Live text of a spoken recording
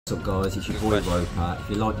What's up guys, it's your boy Roper. If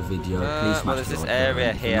you like the video, please smash there's the this like area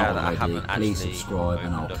button. If here you're not that I already, haven't please actually subscribe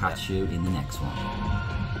and I'll opened up catch you in the next one.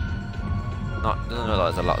 Doesn't look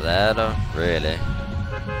like there's a lot there though, really.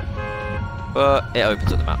 But it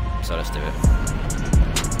opens up the map, so let's do it.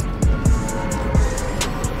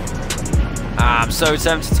 I'm so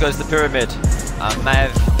tempted to go to the pyramid. I may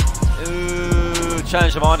have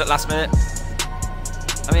changed my mind at last minute.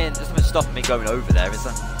 I mean, there's nothing stopping me going over there, is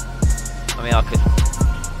there? I mean, I can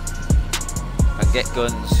get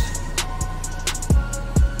guns.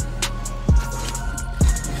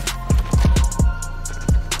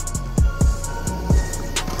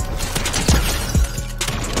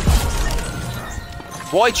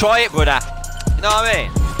 Why try it, brother? You know what I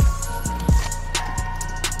mean?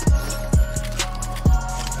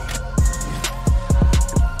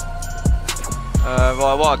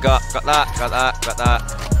 Right, what I got? Got that, got that, got that.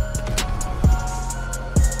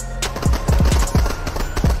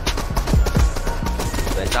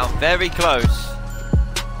 They sound very close.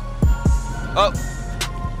 Oh!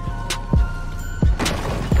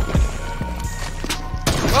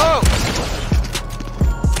 Whoa!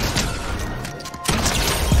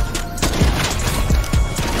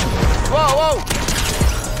 Whoa, whoa!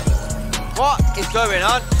 What is going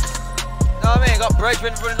on? You know what I mean? I got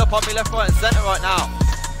brethren running up on me left, right and centre right now.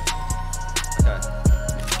 Okay.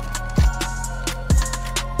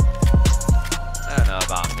 I don't know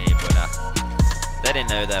about me, brother. They didn't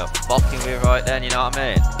know they were fucking with me right then, you know what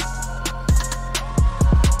I mean?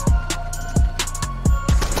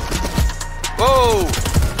 Whoa!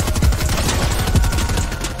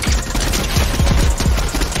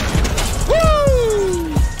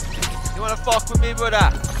 Woo! You wanna fuck with me,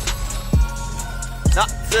 brother? Not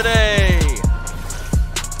today!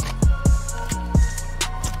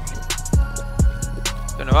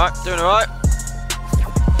 Doing alright, doing alright.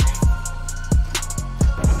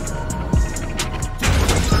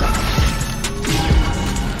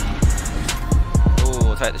 Ooh,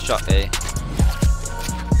 I'll take the shotgun.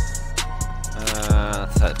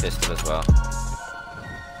 Let's take the pistol as well.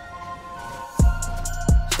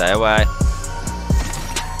 Stay away.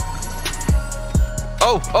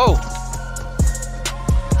 Oh, oh!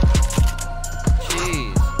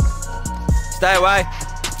 Jeez. Stay away.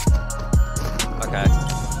 Okay.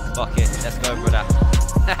 Fuck it. Let's go, brother.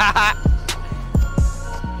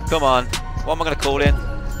 Come on. What am I going to call in?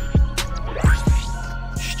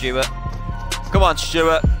 Stewart. Come on,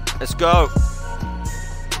 Stewart. Let's go.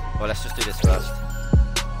 Well, let's just do this first.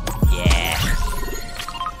 Yeah.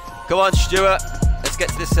 Come on, Stewart. Let's get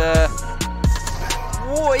to this.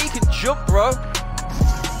 Whoa, he can jump, bro.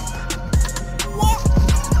 What?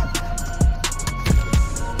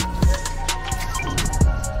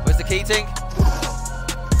 Where's the key thing?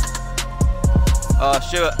 Oh,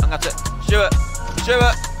 Stewart, I'm gonna have to. Stewart!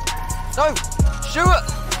 Stewart! No! Stewart!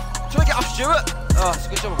 Try to get off Stewart! Oh, it's a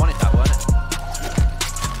good job I wanted that, wasn't it?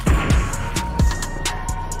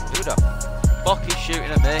 Who the fuck is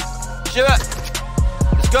shooting at me? Stewart!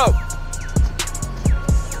 Let's go!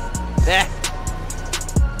 There!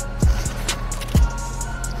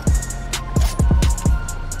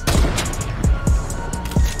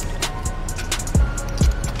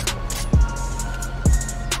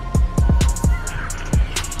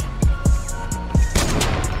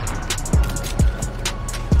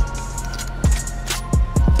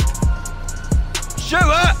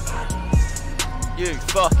 Stewart! You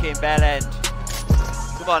fucking bellend.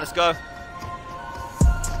 Come on, let's go.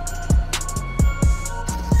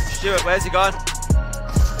 Stewart, where's he gone?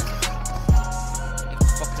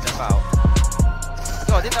 He's fucking about.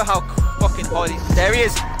 God, I didn't know how fucking high he... There he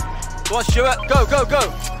is! Come on, Stewart, go, go,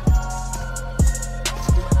 go!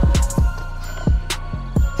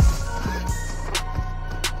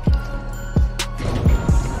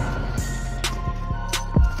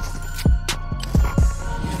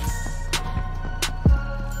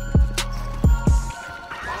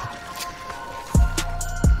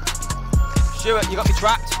 Stewart, you got me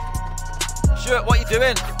trapped. Stewart, what are you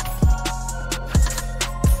doing?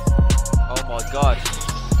 Oh my god.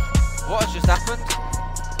 What has just happened?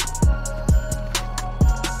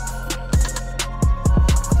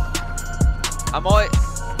 Am I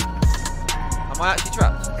actually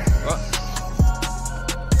trapped? What?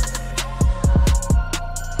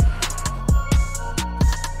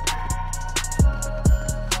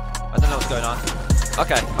 I don't know what's going on.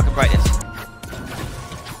 Okay, I can break this.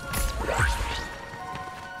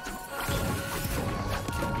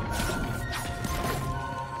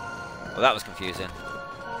 Well, that was confusing.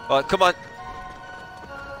 Alright, come on.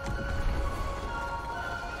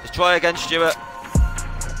 Let's try again, Stewart.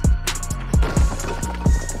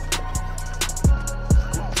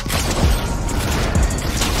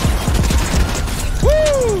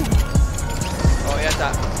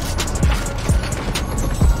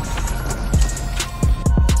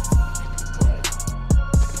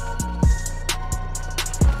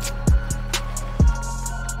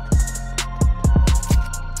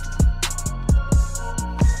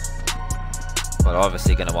 Well, I'm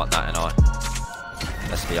obviously going to want that, aren't I?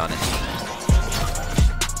 Let's be honest.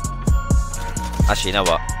 Actually, you know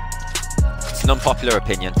what? It's an unpopular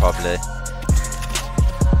opinion, probably.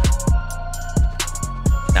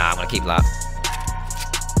 Nah, I'm going to keep that.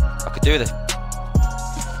 I could do this.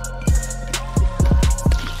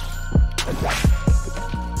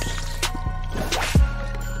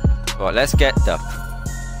 Right, let's get the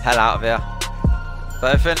hell out of here. Is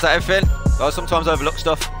that everything? Is that everything? I sometimes overlook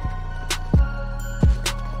stuff.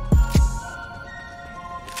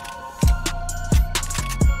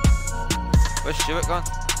 Where's Stewart gone?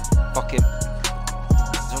 Fuck him. He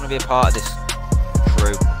doesn't want to be a part of this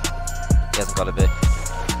crew. He hasn't got to be.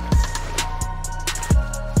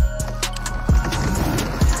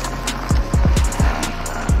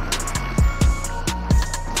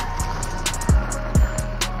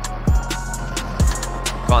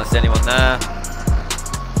 Can't see anyone there.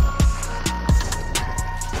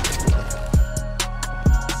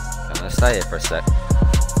 I'm going to stay here for a sec.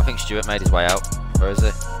 I think Stewart made his way out. Where is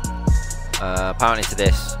he? Apparently to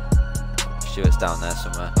this. Stewart's down there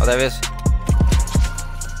somewhere. Oh, there he is.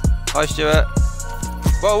 Hi, Stewart.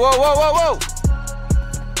 Whoa, whoa, whoa, whoa, whoa!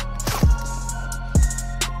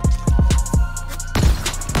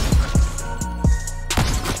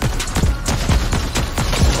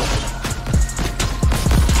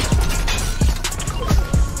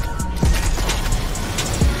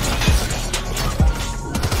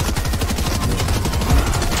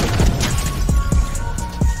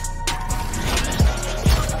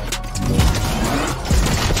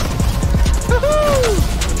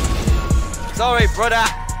 Sorry, brother.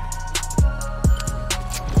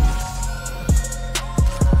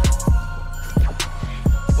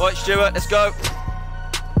 Right, Stewart, let's go.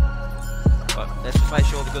 Right, let's just make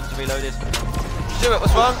sure the guns are reloaded. Stewart,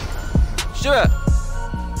 what's wrong? Stewart!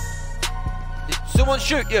 Did someone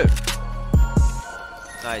shoot you?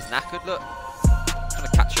 No, he's knackered, look. Trying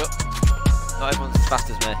to catch up. Not everyone's as fast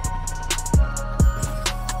as me.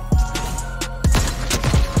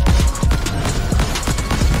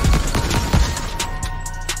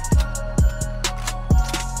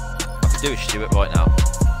 Do it, Stewart, right now.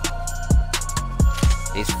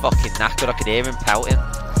 He's fucking knackered. I could hear him pouting.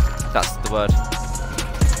 That's the word.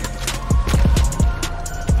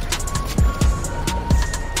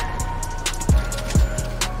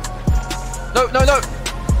 No, no, no!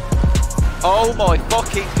 Oh my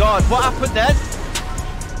fucking god! What happened then?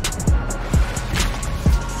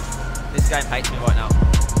 This game hates me right now.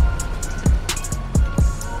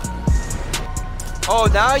 Oh,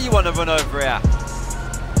 now you want to run over here?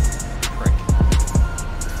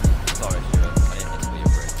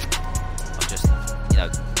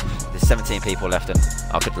 There's 17 people left, and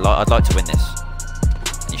I'd like to win this.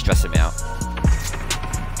 And you're stressing me out.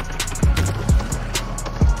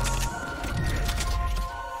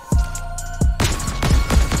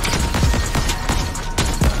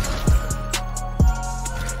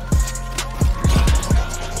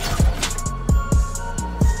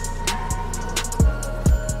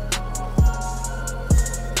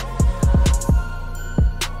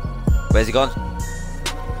 Where's he gone?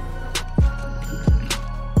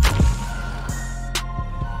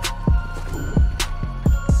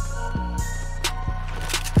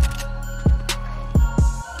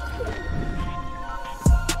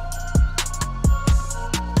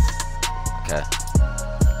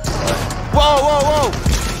 Whoa, whoa, whoa!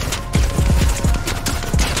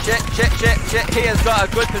 Shit. He has got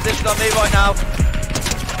a good position on me right now.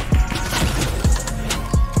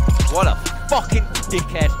 What a fucking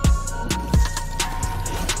dickhead.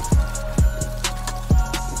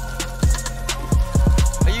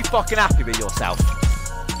 Are you fucking happy with yourself?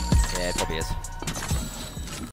 Yeah, it probably is.